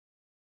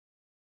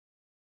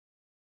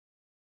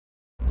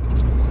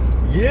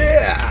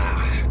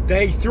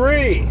day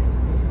 3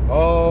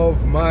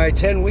 of my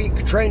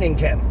 10-week training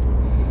camp.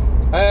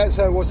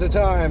 So what's the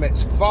time?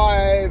 It's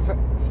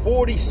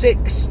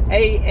 5:46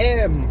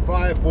 a.m.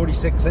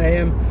 5:46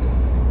 a.m.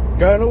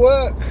 Going to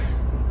work.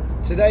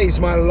 Today's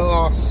my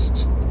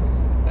last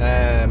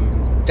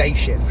day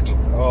shift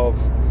of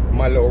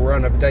my little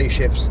run of day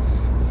shifts,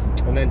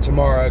 and then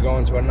tomorrow I go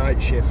on to a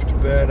night shift.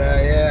 But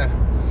yeah,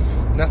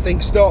 nothing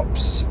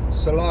stops.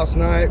 So last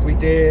night we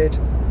did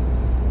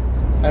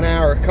an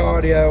hour of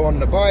cardio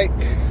on the bike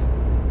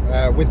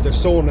with the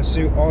sauna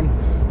suit on.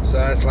 So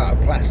that's like a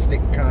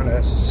plastic kind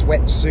of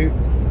sweatsuit,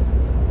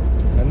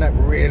 and that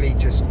really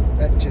just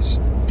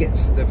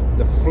gets the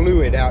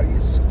fluid out of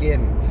your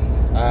skin,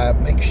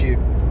 makes you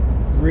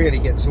really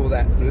gets all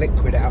that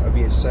liquid out of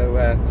you. So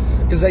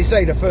because they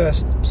say the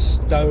first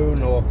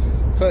stone or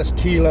first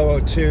kilo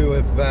or two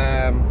of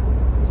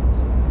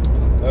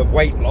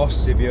weight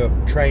loss if you're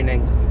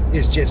training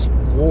is just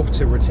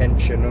water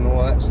retention and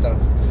all that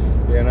stuff.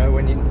 You know,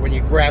 when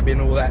you're grabbing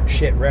all that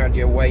shit around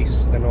your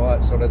waist and all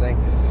that sort of thing,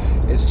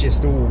 it's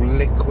just all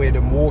liquid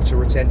and water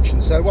retention.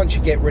 So once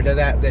you get rid of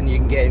that, then you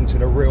can get into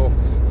the real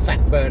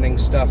fat burning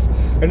stuff.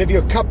 And if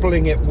you're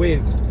coupling it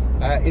with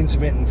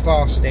intermittent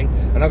fasting,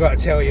 and I've got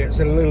to tell you, it's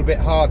a little bit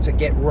hard to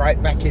get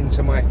right back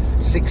into my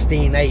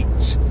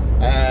 16/8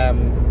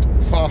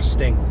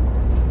 fasting,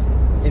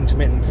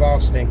 intermittent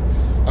fasting.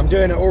 I'm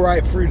doing it all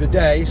right through the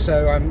day,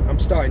 so I'm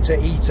starting to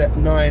eat at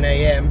 9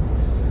 a.m.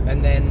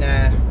 and then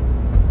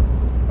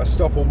I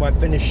stop all my I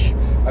finish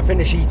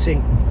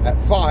eating at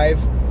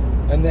 5,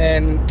 and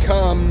then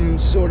come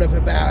sort of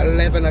about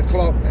 11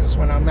 o'clock, that's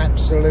when I'm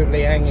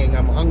absolutely hanging,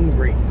 I'm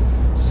hungry.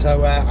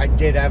 So I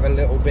did have a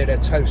little bit of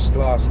toast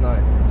last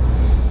night.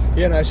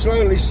 You know,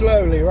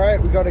 slowly,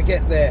 right? We got to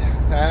get there.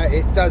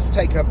 It does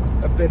take a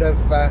bit of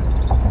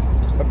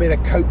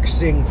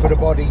coaxing for the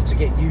body to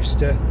get used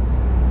to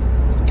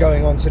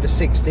going on to the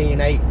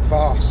 16/8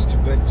 fast.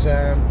 But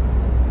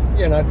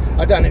you know,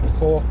 I've done it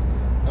before,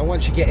 and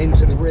once you get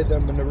into the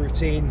rhythm and the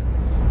routine,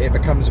 it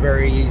becomes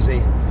very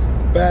easy.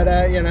 But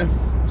you know,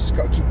 just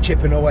got to keep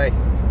chipping away.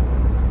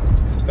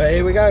 But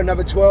here we go,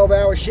 another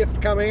 12-hour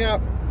shift coming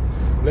up.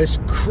 Let's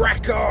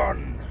crack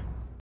on.